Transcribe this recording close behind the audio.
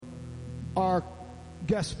Our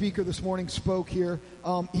guest speaker this morning spoke here.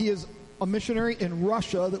 He is a missionary in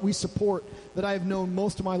Russia that we support, that I have known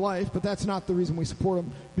most of my life, but that's not the reason we support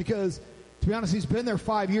him, because, to be honest, he's been there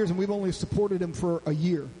 5 years and we've only supported him for a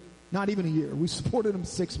year. Not even a year. We supported him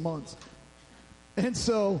 6 months. And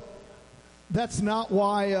so that's not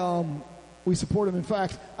why we support him. In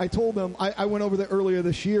fact, I told him, I went over there earlier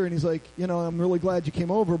this year, and he's like, I'm really glad you came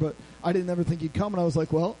over, but I didn't ever think you'd come. And I was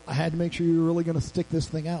like, well, I had to make sure you were really going to stick this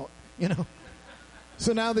thing out,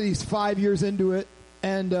 So now that he's 5 years into it,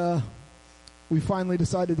 and we finally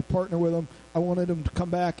decided to partner with him, I wanted him to come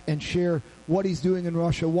back and share what he's doing in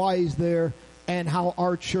Russia, why he's there, and how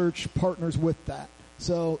our church partners with that.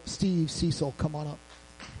 So, Steve Cecil, come on up.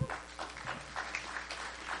 Thank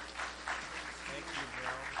you, Bill.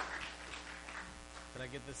 Can I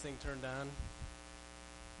get this thing turned on?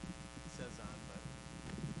 It says on, but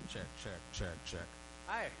check.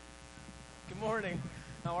 Hi. Good morning.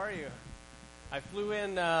 How are you? I flew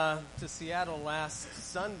in to Seattle last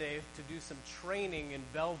Sunday to do some training in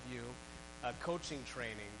Bellevue, coaching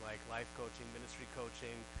training, like life coaching, ministry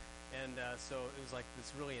coaching. And so it was like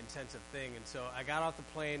this really intensive thing. And so I got off the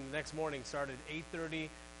plane the next morning, started 8:30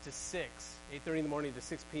 to 6, 8:30 in the morning to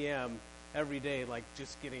 6 p.m. every day, like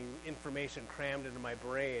just getting information crammed into my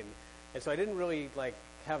brain. And so I didn't really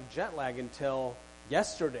have jet lag until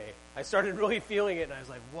yesterday. I started really feeling it, and I was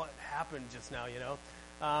like, what happened just now,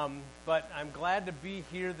 But I'm glad to be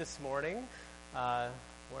here this morning. Where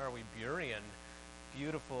are we? Burien.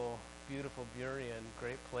 Beautiful, beautiful Burien.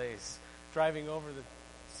 Great place. Driving over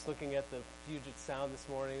looking at the Puget Sound this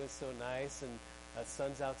morning. It was so nice, and the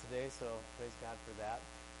sun's out today, so praise God for that.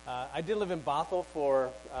 I did live in Bothell for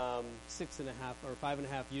 6.5 or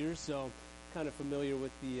 5.5 years, so kind of familiar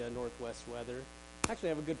with the Northwest weather. Actually,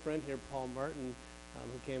 I have a good friend here, Paul Martin,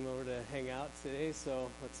 who came over to hang out today, so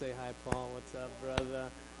let's say hi, Paul. What's up, brother?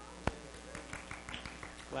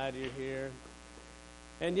 Glad you're here.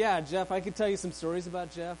 And yeah, Jeff, I could tell you some stories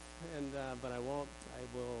about Jeff, but I won't.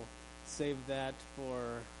 I will save that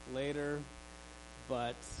for later.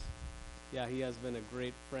 But yeah, he has been a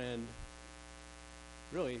great friend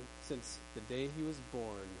really since the day he was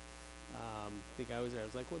born. I think I was there. I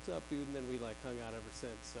was like, what's up, dude? And then we hung out ever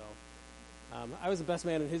since. So I was the best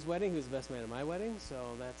man in his wedding. He was the best man at my wedding. So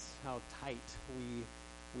that's how tight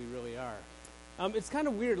we really are. It's kind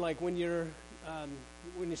of weird, when you're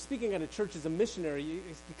speaking at a church as a missionary, you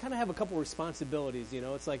kind of have a couple responsibilities.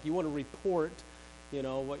 It's like you want to report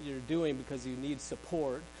what you're doing because you need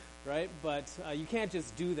support, right? But you can't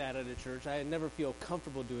just do that at a church. I never feel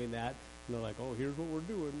comfortable doing that. They're like, oh, here's what we're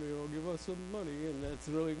doing. Give us some money, and that's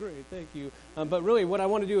really great. Thank you. But really, what I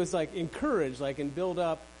want to do is encourage, and build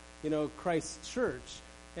up, Christ's church.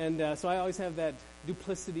 And so I always have that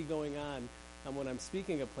duplicity going on when I'm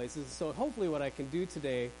speaking at places. So hopefully, what I can do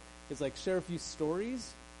today is share a few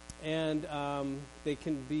stories, and they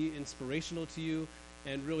can be inspirational to you,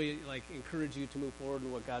 and really encourage you to move forward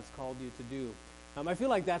in what God's called you to do. I feel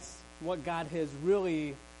like that's what God has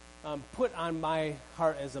really put on my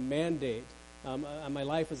heart as a mandate, on my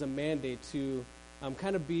life as a mandate to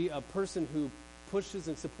kind of be a person who pushes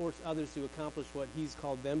and supports others to accomplish what He's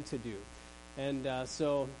called them to do. And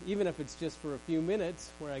so even if it's just for a few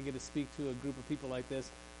minutes where I get to speak to a group of people like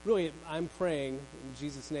this, really I'm praying in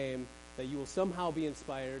Jesus' name that you will somehow be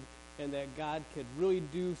inspired and that God could really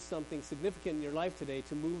do something significant in your life today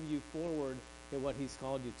to move you forward in what He's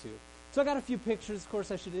called you to. So I got a few pictures. Of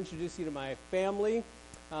course, I should introduce you to my family,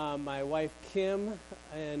 my wife Kim,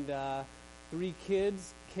 and 3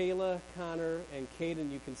 kids, Kayla, Connor, and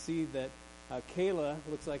Caden. You can see that Kayla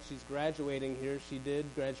looks like she's graduating here. She did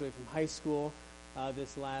graduate from high school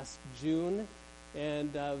this last June,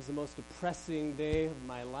 and it was the most depressing day of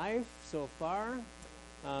my life so far.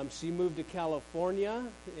 She moved to California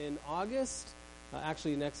in August.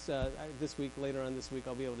 Actually, this week, later on this week,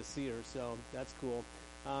 I'll be able to see her, so that's cool.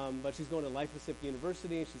 But she's going to Life Pacific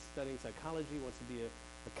University, and she's studying psychology, wants to be a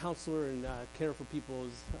counselor and care for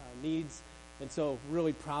people's needs. And so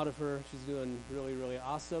really proud of her. She's doing really, really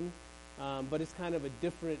awesome. But it's kind of a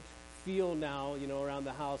different feel now, around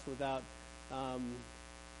the house without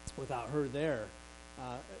her there.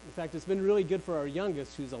 In fact, it's been really good for our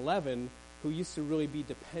youngest, who's 11, who used to really be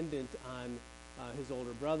dependent on his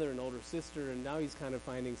older brother and older sister, and now he's kind of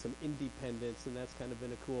finding some independence, and that's kind of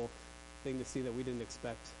been a cool thing to see that we didn't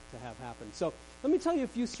expect to have happen. So let me tell you a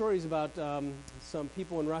few stories about some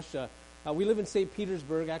people in Russia. We live in St.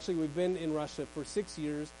 Petersburg. Actually, we've been in Russia for 6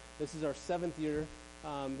 years. This is our 7th year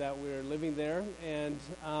that we're living there. And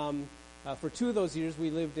for 2 of those years, we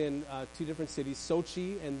lived in 2 different cities,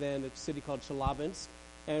 Sochi and then a city called Chelyabinsk.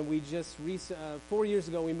 And we just 4 years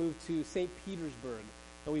ago, we moved to St. Petersburg.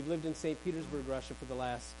 and we've lived in St. Petersburg, Russia for the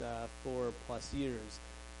last 4+ years.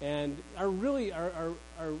 And our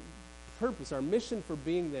purpose, our mission for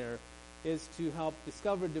being there is to help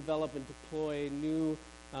discover, develop, and deploy new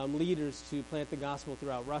leaders to plant the gospel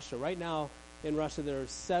throughout Russia. Right now in Russia there are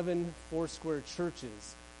 7 Foursquare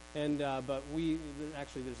churches. And but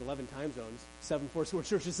there's 11 time zones, 7 Foursquare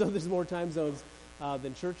churches, so there's more time zones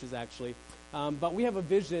than churches actually. But we have a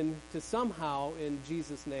vision to somehow, in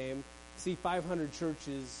Jesus' name, see 500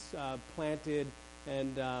 churches planted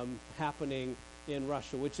and happening in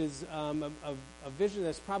Russia, which is a vision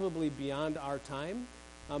that's probably beyond our time.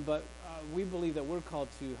 But we believe that we're called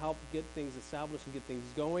to help get things established and get things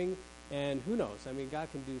going. And who knows? I mean,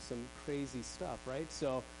 God can do some crazy stuff, right?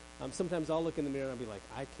 So sometimes I'll look in the mirror and I'll be like,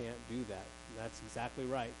 I can't do that. That's exactly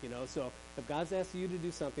right, you know. So if God's asked you to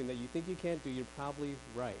do something that you think you can't do, you're probably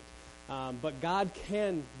right. But God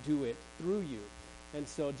can do it through you. And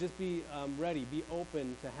so just be ready, be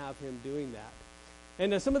open to have him doing that.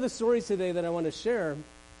 And some of the stories today that I want to share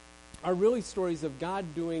are really stories of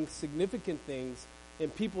God doing significant things in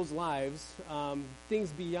people's lives, things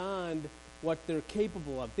beyond what they're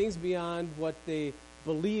capable of, things beyond what they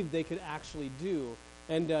believe they could actually do.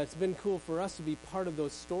 And it's been cool for us to be part of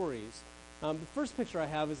those stories. The first picture I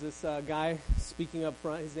have is this guy speaking up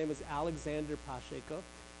front. His name is Alexander Pasheko.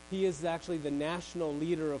 He is actually the national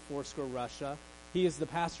leader of Foursquare Russia. He is the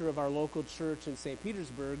pastor of our local church in St.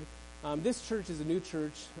 Petersburg. This church is a new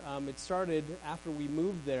church. It started after we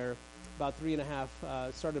moved there about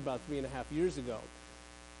 3.5 years ago.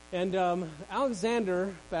 And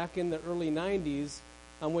Alexander, back in the early 90s,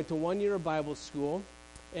 went to 1 year of Bible school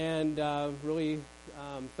and really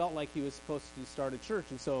felt like he was supposed to start a church.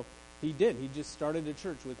 And so he did. He just started a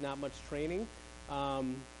church with not much training.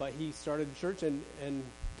 But he started a church and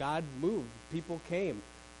God moved. People came.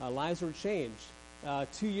 Lives were changed.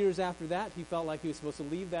 2 years after that, he felt like he was supposed to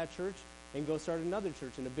leave that church and go start another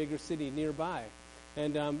church in a bigger city nearby.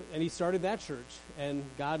 And he started that church, and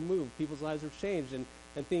God moved. People's lives were changed, and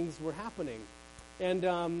things were happening. And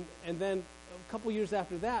then a couple years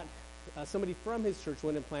after that, somebody from his church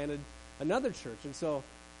went and planted another church. And so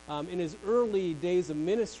in his early days of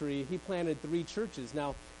ministry, he planted 3 churches.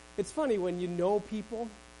 Now, it's funny when you know people,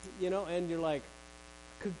 you know, and you're like,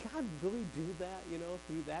 could God really do that, you know,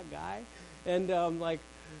 through that guy? And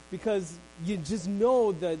because you just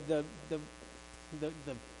know the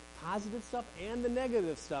positive stuff and the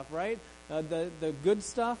negative stuff, right? The good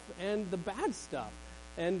stuff and the bad stuff.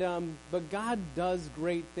 And but God does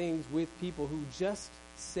great things with people who just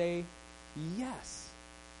say yes,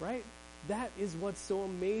 right? That is what's so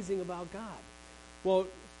amazing about God. Well,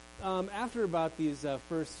 after about these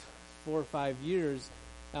first 4 or 5 years,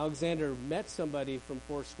 Alexander met somebody from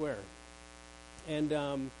Foursquare, and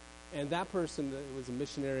that person was a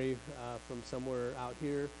missionary from somewhere out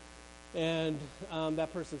here, and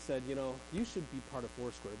that person said, you know, you should be part of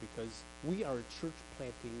Foursquare because we are a church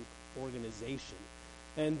planting organization.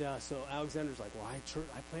 And so Alexander's like, well,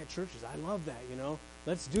 I plant churches. I love that, you know.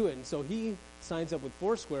 Let's do it. And so he signs up with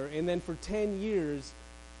Foursquare, and then for 10 years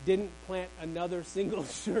didn't plant another single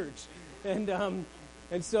church.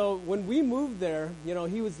 And so when we moved there, you know,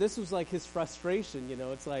 this was like his frustration, you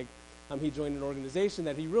know. It's like he joined an organization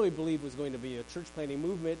that he really believed was going to be a church planting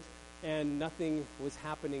movement, and nothing was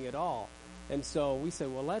happening at all. And so we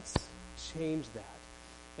said, well, let's change that.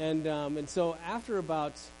 And so after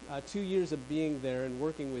about 2 years of being there and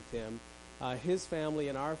working with him, his family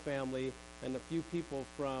and our family and a few people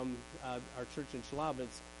from our church in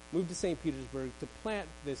Chelyabinsk moved to St. Petersburg to plant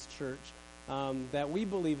this church that we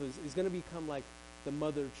believe is going to become like the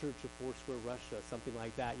mother church of Foursquare Russia, something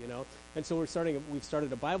like that, you know. And so we've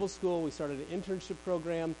started a Bible school. We started an internship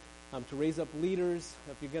program to raise up leaders.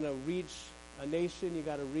 If you're going to reach a nation, you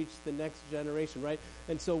got to reach the next generation, right?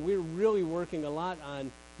 And so we're really working a lot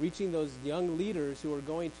on reaching those young leaders who are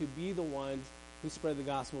going to be the ones who spread the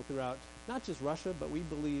gospel throughout not just Russia, but we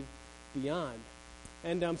believe beyond.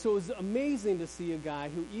 And so it was amazing to see a guy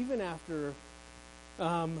who, even after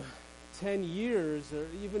 10 years or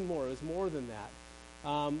even more, it was more than that,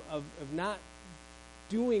 of not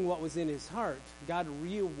doing what was in his heart. God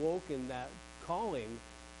reawoken that calling,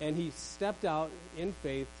 and he stepped out in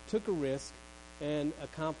faith, took a risk, and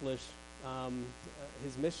accomplished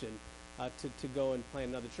his mission to go and plant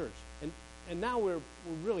another church. And now we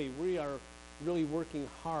are really working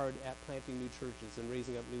hard at planting new churches and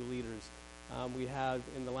raising up new leaders. We have,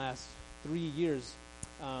 in the last 3 years,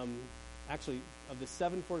 actually, of the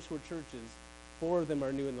 7 Foursquare churches, 4 of them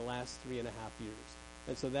are new in the last 3.5 years.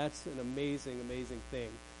 And so that's an amazing, amazing thing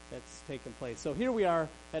that's taken place. So here we are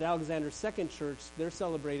at Alexander's second church. They're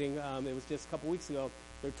celebrating, it was just a couple weeks ago,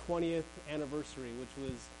 their 20th anniversary, which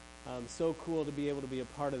was so cool to be able to be a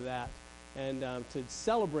part of that and to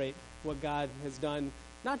celebrate what God has done,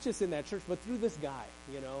 not just in that church, but through this guy,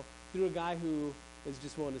 through a guy who is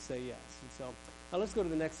just willing to say yes. And so let's go to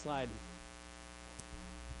the next slide.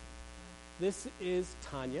 This is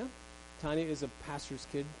Tanya. Tanya is a pastor's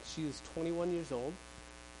kid. She is 21 years old.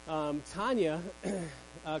 Tanya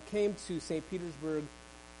came to St. Petersburg,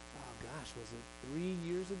 was it 3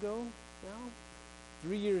 years ago now?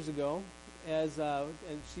 3 years ago, and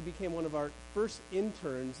she became one of our first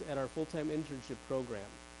interns at our full-time internship program.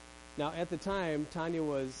 Now, at the time, Tanya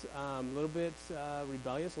was a little bit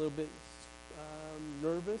rebellious, a little bit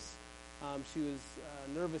nervous. She was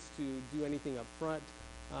nervous to do anything up front.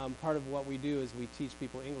 Part of what we do is we teach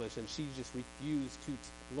people English, and she just refused to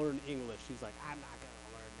learn English. She's like, I'm not going to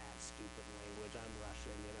learn that stupid language. I'm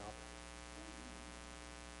Russian,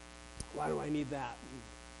 Why do I need that?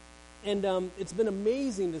 And it's been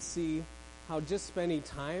amazing to see how just spending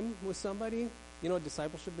time with somebody, what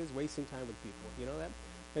discipleship is? Wasting time with people. You know that?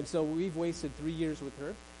 And so we've wasted 3 years with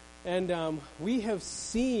her. And we have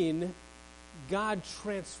seen God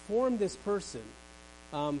transform this person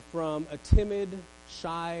from a timid,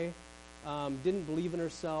 shy, didn't believe in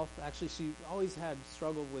herself. Actually, she always had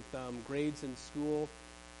struggled with grades in school.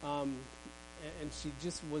 And she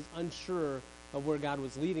just was unsure of where God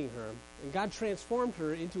was leading her. And God transformed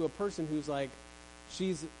her into a person who's like,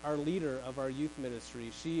 she's our leader of our youth ministry.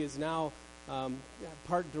 She is now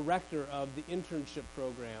part director of the internship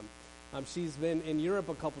program. She's been in Europe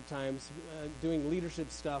a couple times doing leadership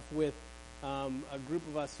stuff with a group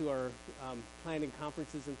of us who are planning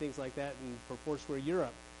conferences and things like that for Foursquare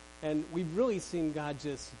Europe. And we've really seen God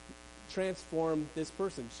just transform this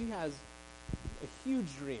person. She has huge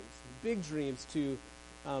dreams, big dreams to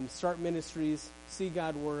start ministries, see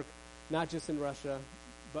God work, not just in Russia,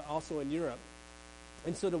 but also in Europe.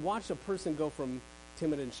 And so to watch a person go from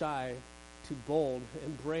timid and shy to bold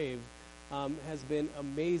and brave has been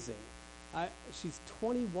amazing. She's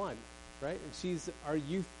 21, right? And she's our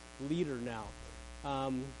youth leader now.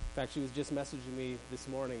 In fact, she was just messaging me this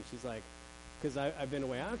morning. She's like, because I've been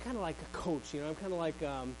away, I'm kind of like a coach, I'm kind of like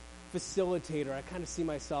facilitator. I kind of see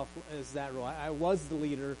myself as that role. I was the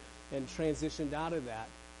leader and transitioned out of that.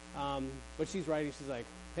 But she's writing, she's like,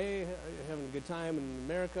 hey, having a good time in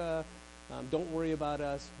America. Don't worry about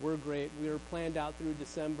us. We're great. We are planned out through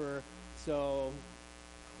December. So,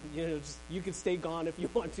 just, you can stay gone if you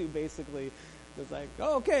want to, basically. It's like,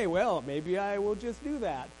 oh, okay, well, maybe I will just do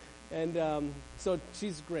that. And so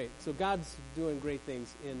she's great. So God's doing great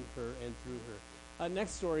things in her and through her.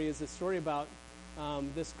 Next story is a story about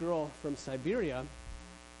this girl from Siberia.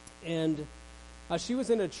 And she was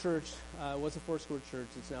in a church. It was a Foursquare church.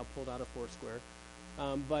 It's now pulled out of Foursquare.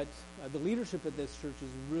 But the leadership at this church is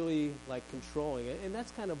really like controlling it. And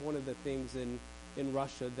that's kind of one of the things in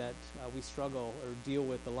Russia that we struggle or deal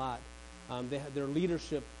with a lot. Their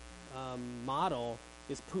leadership model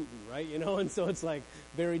is Putin, right? And so it's like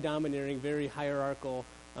very domineering, very hierarchical,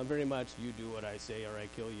 very much you do what I say or I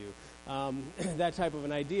kill you, that type of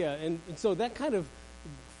an idea. And so that kind of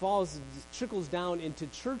trickles down into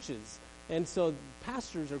churches. And so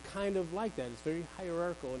pastors are kind of like that. It's very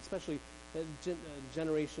hierarchical, and especially a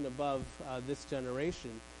generation above this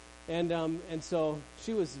generation. And so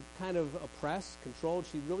she was kind of oppressed, controlled.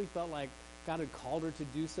 She really felt like God had called her to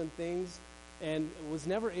do some things and was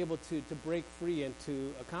never able to break free and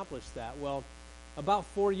to accomplish that. Well, about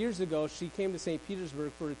 4 years ago, she came to St.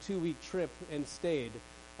 Petersburg for a 2-week trip and stayed.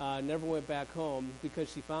 Never went back home because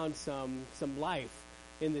she found some life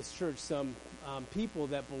in this church, some people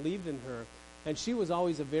that believed in her. And she was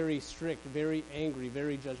always a very strict, very angry,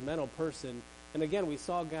 very judgmental person. And again, we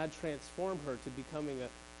saw God transform her to becoming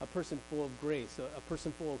a person full of grace, a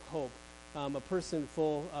person full of hope, a person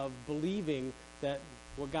full of believing that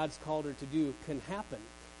what God's called her to do can happen.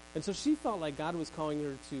 And so she felt like God was calling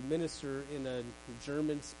her to minister in a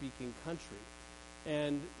German-speaking country.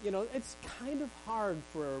 And, it's kind of hard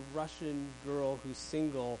for a Russian girl who's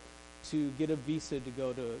single to get a visa to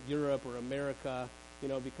go to Europe or America,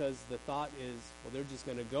 because the thought is, well, they're just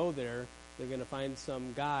going to go there, they're going to find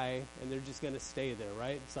some guy, and they're just going to stay there,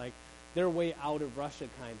 right? It's like their way out of Russia,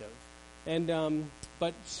 kind of. And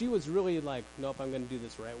but she was really like, nope, I'm going to do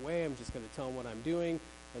this the right way. I'm just going to tell them what I'm doing,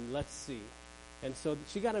 and let's see. And so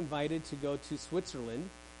she got invited to go to Switzerland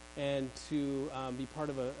and to be part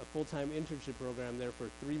of a full-time internship program there for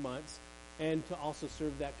 3 months, and to also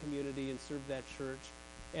serve that community and serve that church.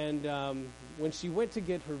 And when she went to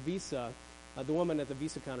get her visa, the woman at the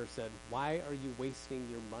visa counter said, why are you wasting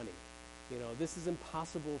your money? This is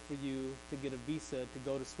impossible for you to get a visa to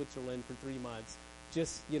go to Switzerland for 3 months.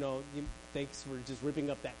 just, thanks for just ripping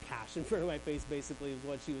up that cash in front of my face, basically, is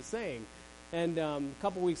what she was saying. And a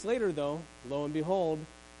couple weeks later, though, lo and behold,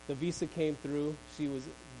 the visa came through.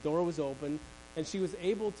 Door was open, and she was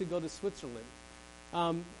able to go to Switzerland.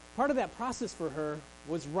 Part of that process for her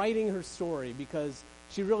was writing her story, because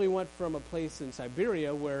she really went from a place in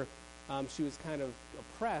Siberia where she was kind of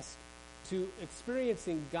oppressed to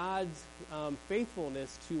experiencing God's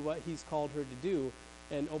faithfulness to what he's called her to do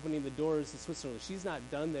and opening the doors to Switzerland. She's not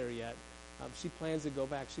done there yet. She plans to go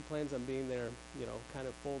back. She plans on being there, kind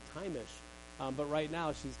of full-time-ish. But right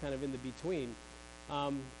now she's kind of in the between.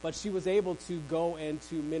 But she was able to go and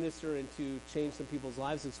to minister and to change some people's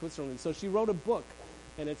lives in Switzerland. So she wrote a book,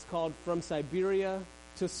 and it's called From Siberia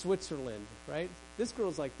to Switzerland, right? This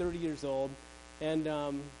girl's like 30 years old, and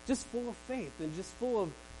just full of faith and just full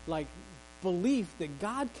of, belief that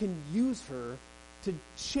God can use her to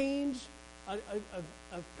change a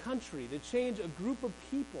country, to change a group of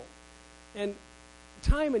people. And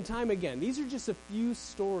time again, these are just a few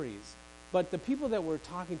stories, but the people that we're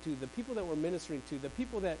talking to, the people that we're ministering to, the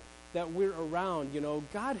people that we're around,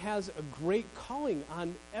 God has a great calling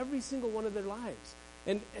on every single one of their lives.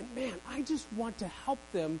 And man, I just want to help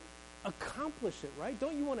them accomplish it, right?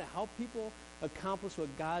 Don't you want to help people accomplish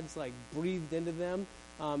what God's breathed into them?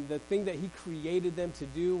 The thing that he created them to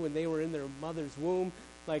do when they were in their mother's womb.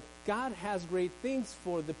 God has great things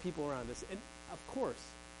for the people around us. And of course,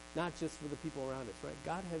 not just for the people around us, right?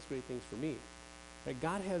 God has great things for me. Right?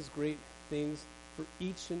 God has great things for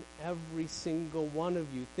each and every single one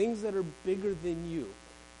of you. Things that are bigger than you.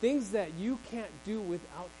 Things that you can't do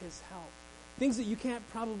without his help. Things that you can't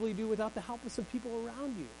probably do without the help of some people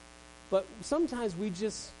around you. But sometimes we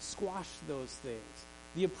just squash those things.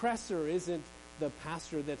 The oppressor isn't the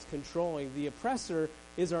pastor that's controlling. The oppressor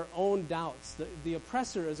is our own doubts. The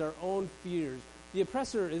oppressor is our own fears. The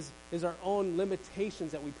oppressor is our own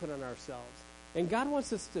limitations that we put on ourselves. And God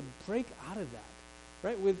wants us to break out of that.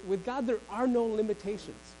 Right? With God, there are no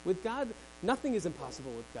limitations. With God, nothing is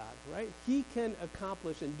impossible with God. Right? He can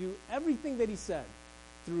accomplish and do everything that he said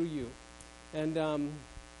through you. And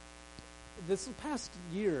this past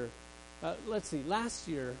year, last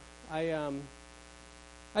year,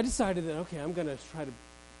 I decided that, okay, I'm going to try to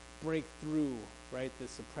break through, right,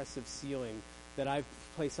 this oppressive ceiling that I've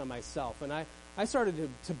placed on myself. And I started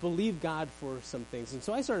to believe God for some things. And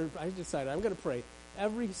so I decided I'm going to pray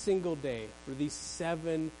every single day for these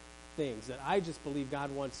 7 things that I just believe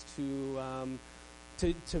God wants to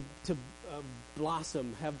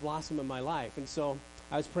have blossom in my life. And so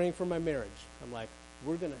I was praying for my marriage. I'm like,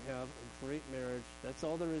 we're going to have a great marriage. That's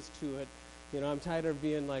all there is to it. I'm tired of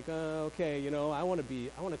being like, okay, I want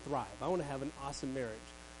to thrive. I want to have an awesome marriage.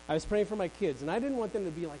 I was praying for my kids, and I didn't want them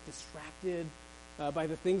to be distracted by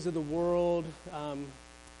the things of the world,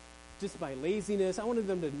 just by laziness. I wanted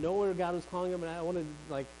them to know where God was calling them, and I wanted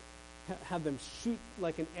to have them shoot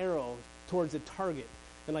like an arrow towards a target,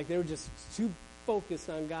 and they were just too focused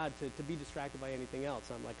on God to be distracted by anything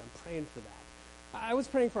else. I'm praying for that. I was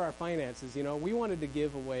praying for our finances. We wanted to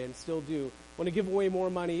give away, and still do, want to give away more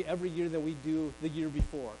money every year than we do the year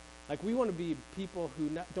before. We want to be people who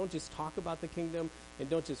don't just talk about the kingdom and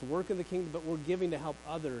don't just work in the kingdom, but we're giving to help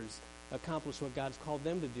others accomplish what God's called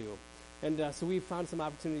them to do. And so we found some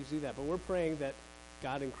opportunities to do that. But we're praying that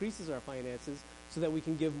God increases our finances so that we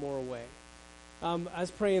can give more away. I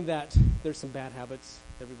was praying that there's some bad habits.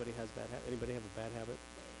 Everybody has bad habits. Anybody have a bad habit?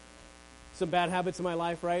 Some bad habits in my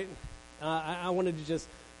life, right? I wanted to just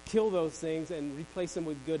kill those things and replace them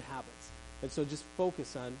with good habits. And so just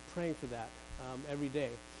focus on praying for that every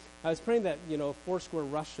day. I was praying that, Foursquare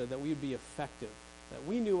Russia, that we would be effective, that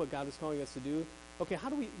we knew what God was calling us to do. Okay, how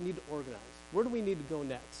do we need to organize? Where do we need to go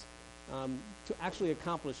next to actually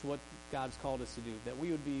accomplish what God's called us to do, that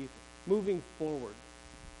we would be moving forward?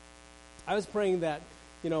 I was praying that,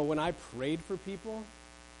 when I prayed for people,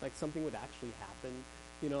 something would actually happen.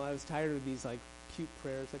 I was tired of these, cute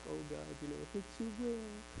prayers, oh, God, if it's your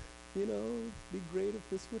will, it'd be great if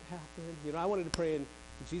this would happen. I wanted to pray in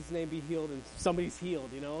Jesus' name, be healed, and somebody's healed,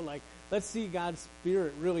 let's see God's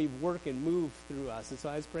Spirit really work and move through us. And so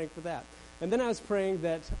I was praying for that. And then I was praying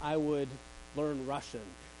that I would learn Russian.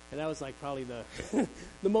 And that was probably the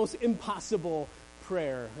the most impossible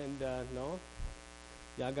prayer. And no,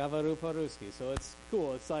 ya говорю по-русски. So it's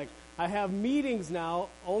cool. It's I have meetings now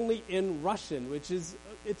only in Russian, which is,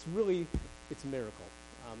 it's a miracle. It's a miracle.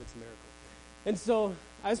 And so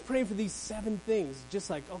I was praying for these 7 things,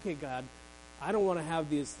 just okay, God, I don't want to have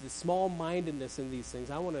this small-mindedness in these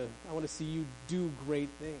things. I want to see you do great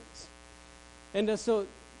things. And so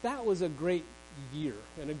that was a great year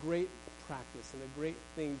and a great practice and a great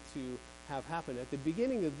thing to have happen. At the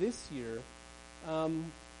beginning of this year,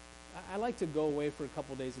 I like to go away for a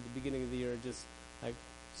couple days at the beginning of the year and just like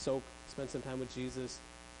soak, spend some time with Jesus,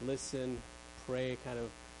 listen, pray, kind of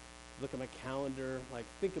look at my calendar, like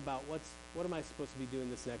think about what am I supposed to be doing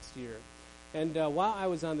this next year. And while I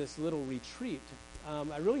was on this little retreat,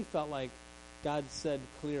 I really felt like God said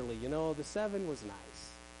clearly, the 7 was nice,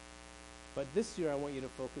 but this year I want you to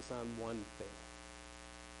focus on one thing.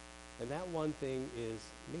 And that one thing is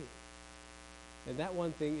me. And that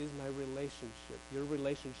one thing is my relationship, your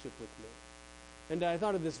relationship with me. And I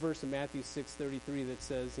thought of this verse in Matthew 6:33 that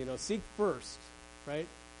says, seek first, right?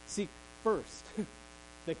 Seek first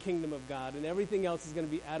the kingdom of God, and everything else is going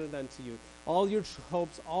to be added unto you. All your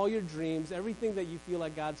hopes, all your dreams, everything that you feel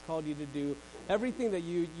like God's called you to do, everything that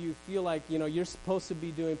you feel like, you're supposed to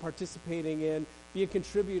be doing, participating in, be a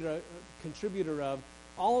contributor of,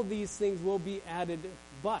 all of these things will be added,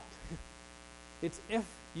 but it's if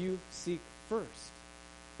you seek first.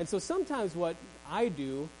 And so sometimes what I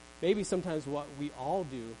do, maybe sometimes what we all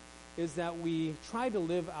do, is that we try to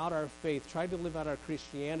live out our faith, try to live out our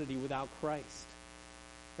Christianity without Christ.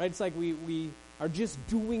 Right? It's like we are just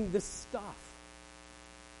doing this stuff.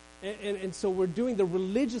 And so we're doing the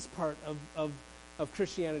religious part of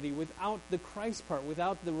Christianity without the Christ part,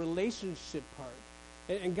 without the relationship part.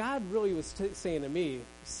 And God really was saying to me,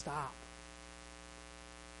 stop.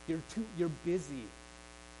 You're busy.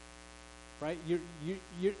 Right?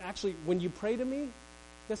 You're actually, when you pray to me,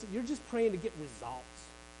 you're just praying to get results.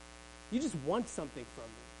 You just want something from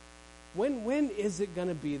me. When is it going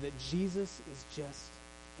to be that Jesus is just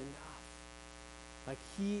enough? Like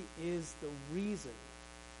he is the reason.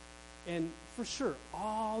 And for sure,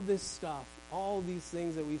 all this stuff, all these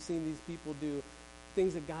things that we've seen these people do,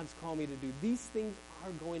 things that God's called me to do, these things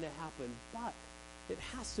are going to happen. But it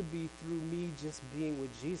has to be through me just being with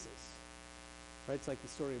Jesus. Right? It's like the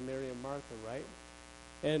story of Mary and Martha, right?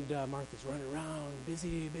 And Martha's running around,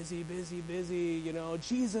 busy.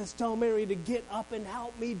 Jesus, tell Mary to get up and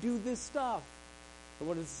help me do this stuff. And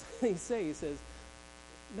what does he say? He says,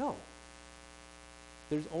 no.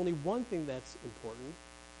 There's only one thing that's important,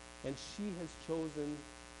 and she has chosen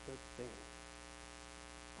the thing.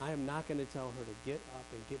 I am not going to tell her to get up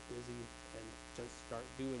and get busy and just start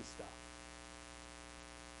doing stuff.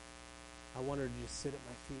 I want her to just sit at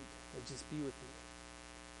my feet and just be with me.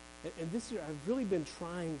 And this year, I've really been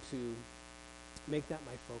trying to make that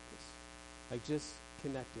my focus. Like just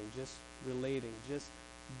connecting, just relating, just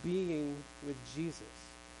being with Jesus.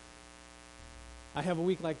 I have a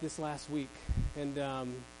week like this last week, and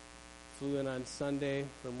flew in on Sunday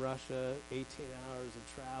from Russia, 18 hours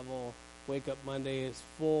of travel. Wake up Monday is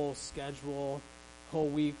full schedule. Whole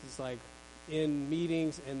week is like in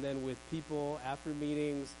meetings and then with people after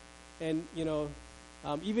meetings. And,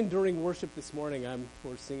 even during worship this morning,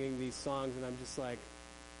 we're singing these songs, and I'm just like,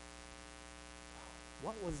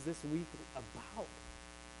 what was this week about?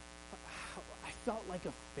 I felt like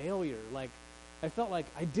a failure. Like, I felt like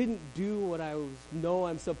I didn't do what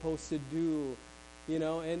I'm supposed to do,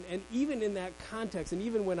 and even in that context, and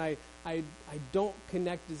even when I don't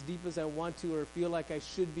connect as deep as I want to or feel like I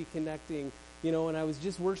should be connecting, and I was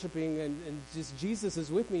just worshiping and just Jesus is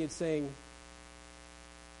with me and saying,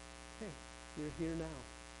 hey, you're here now.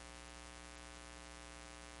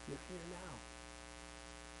 You're here now.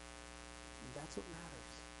 That's what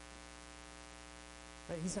matters.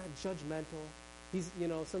 Right? He's not judgmental. He's,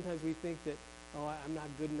 sometimes we think that, I'm not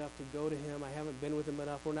good enough to go to him. I haven't been with him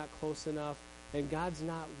enough. We're not close enough. And God's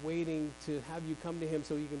not waiting to have you come to him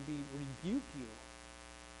so he can rebuke you.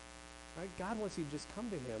 Right? God wants you to just come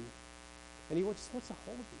to him, and he just wants to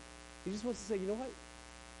hold you. He just wants to say, you know what?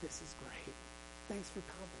 This is great. Thanks for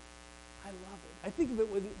coming. I love it. I think of it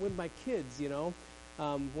with my kids,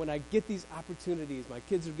 when I get these opportunities. My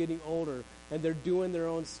kids are getting older, and they're doing their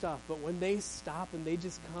own stuff. But when they stop and they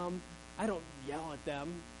just come, I don't yell at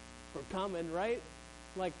them for coming, right?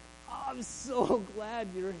 Like, I'm so glad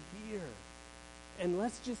you're here. And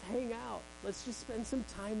let's just hang out. Let's just spend some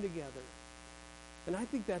time together. And I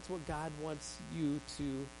think that's what God wants you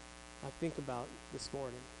to think about this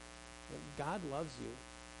morning. God loves you.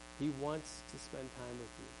 He wants to spend time with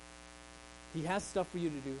you. He has stuff for you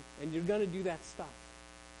to do, and you're going to do that stuff.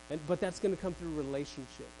 But that's going to come through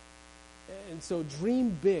relationship. And so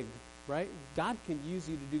dream big, right? God can use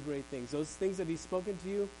you to do great things. Those things that he's spoken to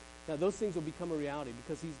you, now those things will become a reality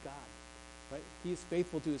because he's God, right? He is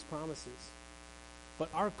faithful to his promises. But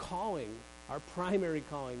our calling, our primary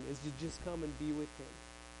calling, is to just come and be with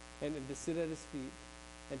him and to sit at his feet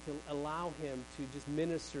and to allow him to just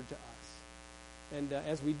minister to us. And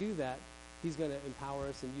as we do that, he's going to empower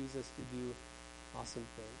us and use us to do awesome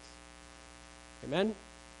things. Amen?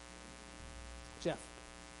 Jeff.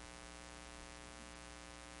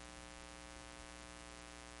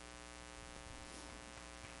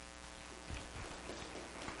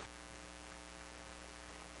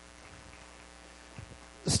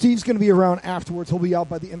 Steve's going to be around afterwards. He'll be out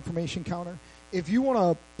by the information counter. If you want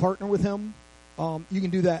to partner with him, you can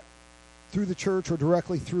do that through the church or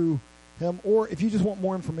directly through him. Or if you just want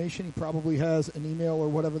more information, he probably has an email or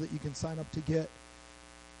whatever that you can sign up to get.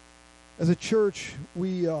 As a church,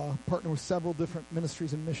 we partner with several different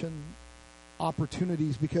ministries and mission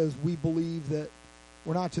opportunities because we believe that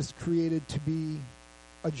we're not just created to be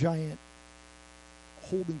a giant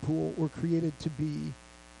holding pool. We're created to be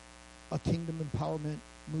a kingdom empowerment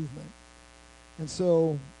movement. And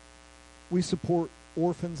so we support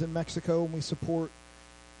orphans in Mexico, and we support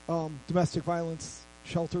domestic violence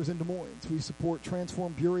shelters in Des Moines. We support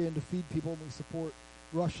Transform Burien to feed people, and we support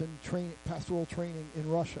Russian pastoral training in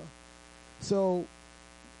Russia. So,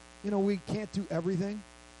 we can't do everything,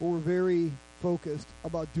 but we're very focused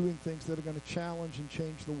about doing things that are going to challenge and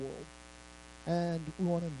change the world. And we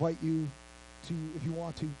want to invite you to, if you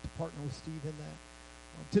want to partner with Steve in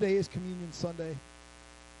that. Today is Communion Sunday,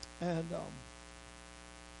 and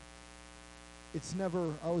it's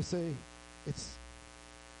never, I always say, it's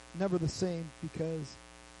never the same because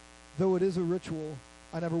though it is a ritual,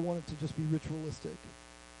 I never want it to just be ritualistic.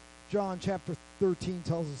 John chapter 13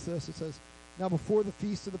 tells us this. It says, "Now before the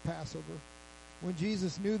feast of the Passover, when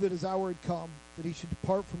Jesus knew that his hour had come, that he should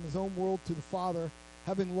depart from his own world to the Father,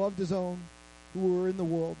 having loved his own who were in the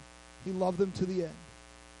world, he loved them to the end.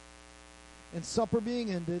 And supper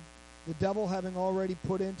being ended, the devil having already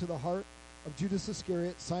put into the heart of Judas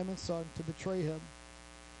Iscariot, Simon's son, to betray him,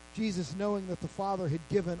 Jesus, knowing that the Father had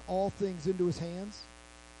given all things into his hands,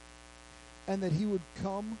 and that he would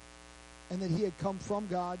come, and that he had come from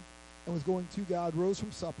God and was going to God, rose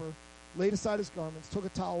from supper, laid aside his garments, took a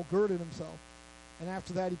towel, girded himself, and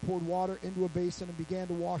after that he poured water into a basin and began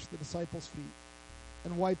to wash the disciples' feet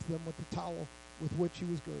and wiped them with the towel with which he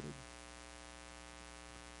was girded."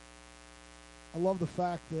 I love the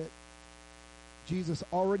fact that Jesus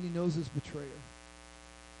already knows his betrayer,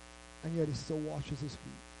 and yet he still washes his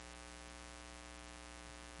feet.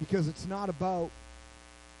 Because it's not about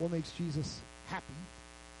what makes Jesus happy.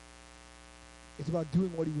 It's about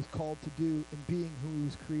doing what he was called to do and being who he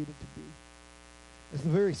was created to be. As the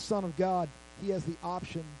very Son of God, he has the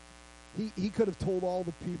option. He could have told all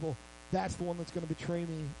the people, that's the one that's going to betray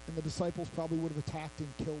me, and the disciples probably would have attacked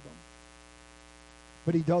and killed him.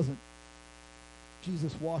 But he doesn't.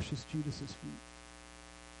 Jesus washes Judas's feet.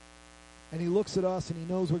 And he looks at us, and he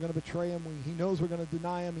knows we're going to betray him. He knows we're going to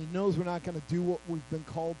deny him. He knows we're not going to do what we've been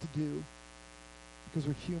called to do because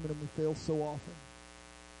we're human and we fail so often.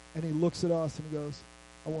 And he looks at us and he goes,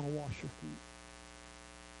 I want to wash your feet.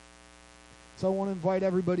 So I want to invite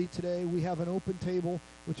everybody today. We have an open table,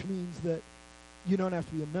 which means that you don't have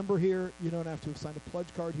to be a member here. You don't have to have signed a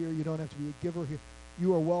pledge card here. You don't have to be a giver here.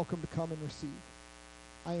 You are welcome to come and receive.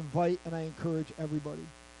 I invite and I encourage everybody.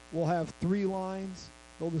 We'll have 3 lines.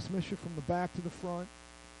 They'll dismiss you from the back to the front.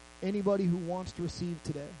 Anybody who wants to receive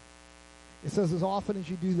today. It says, as often as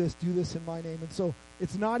you do this in my name. And so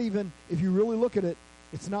it's not even, if you really look at it,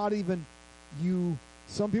 it's not even you.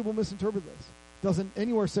 Some people misinterpret this. It doesn't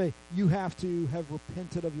anywhere say you have to have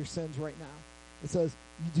repented of your sins right now. It says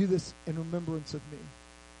you do this in remembrance of me,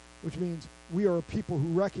 which means we are a people who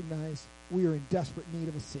recognize we are in desperate need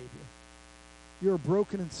of a Savior. You're a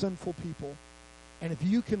broken and sinful people. And if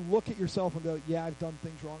you can look at yourself and go, yeah, I've done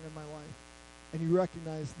things wrong in my life, and you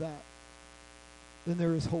recognize that, then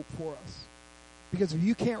there is hope for us. Because if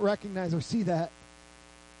you can't recognize or see that,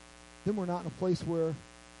 then we're not in a place where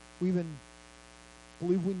we even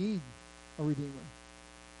believe we need a Redeemer.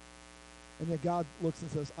 And yet God looks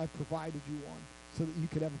and says, I've provided you one so that you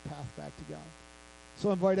could have a path back to God. So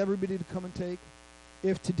I invite everybody to come and take.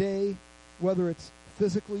 If today, whether it's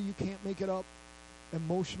physically you can't make it up,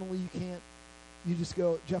 emotionally you can't, you just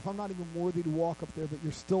go, Jeff, I'm not even worthy to walk up there, but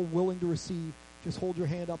you're still willing to receive, just hold your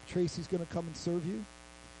hand up. Tracy's going to come and serve you.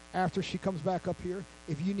 After she comes back up here,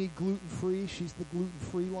 if you need gluten-free, she's the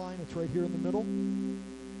gluten-free line. It's right here in the middle.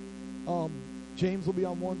 James will be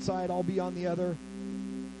on one side. I'll be on the other.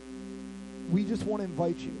 We just want to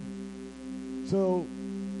invite you. So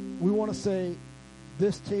we want to say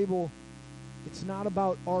this table, it's not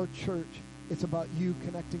about our church. It's about you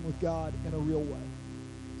connecting with God in a real way.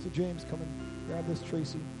 So James, come and grab this,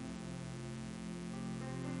 Tracy.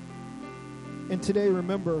 And today,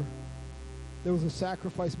 remember, there was a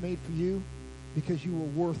sacrifice made for you because you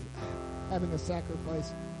were worth having a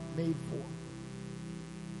sacrifice made for.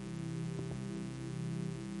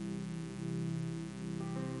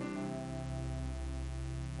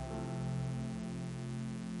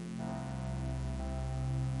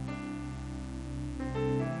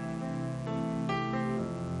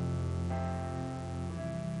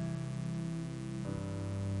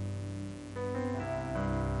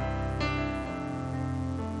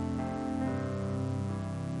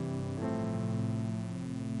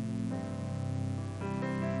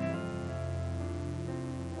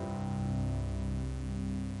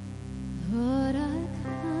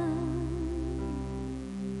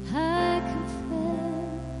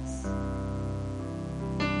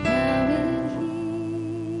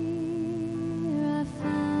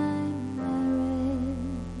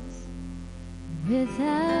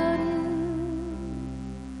 Without you,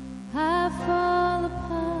 I fall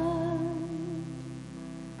apart.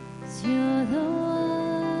 'Cause you're the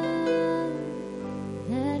one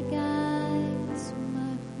that guides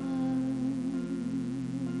my heart.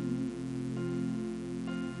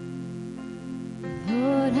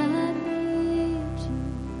 Lord, I need you.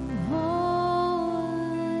 Oh,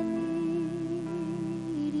 I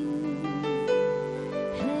need you.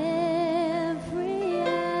 Every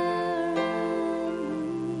hour I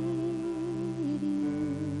need you.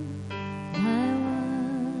 My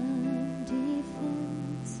one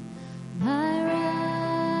defense, my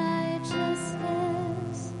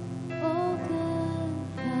righteousness. Oh God,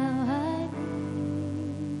 how I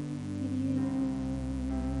need you.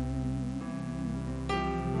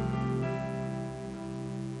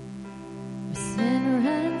 Where sin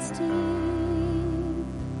runs deep,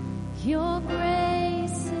 your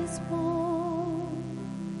grace is born.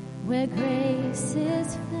 Where grace is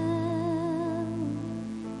found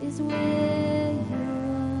is where you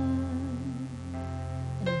are.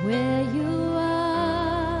 And where you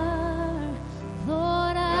are,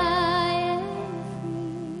 Lord, I am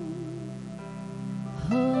free.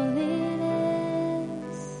 Holiness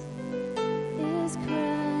is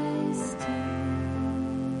Christ to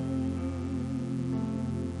me.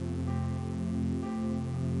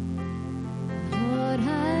 Lord,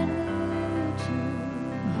 I need you.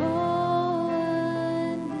 Oh,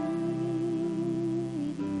 I need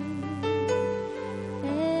you.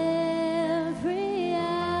 Every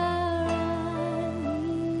hour I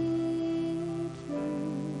need you.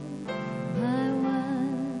 My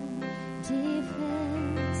one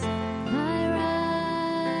defense, my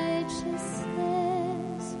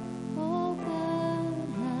righteousness. Oh God,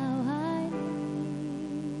 how I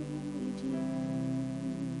need you.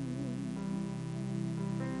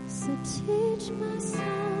 So teach my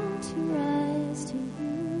soul to rise to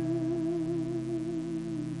you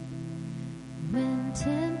when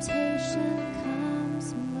temptation comes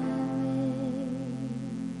my way.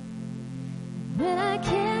 When I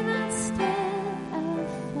cannot stand, I'll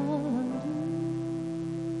fall on you.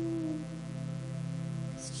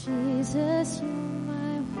 'Cause Jesus, you're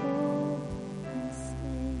my hope and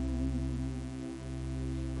stay.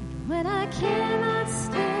 And when I cannot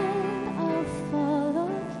stand, I'll follow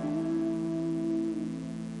you.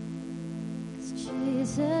 'Cause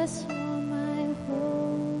Jesus, you're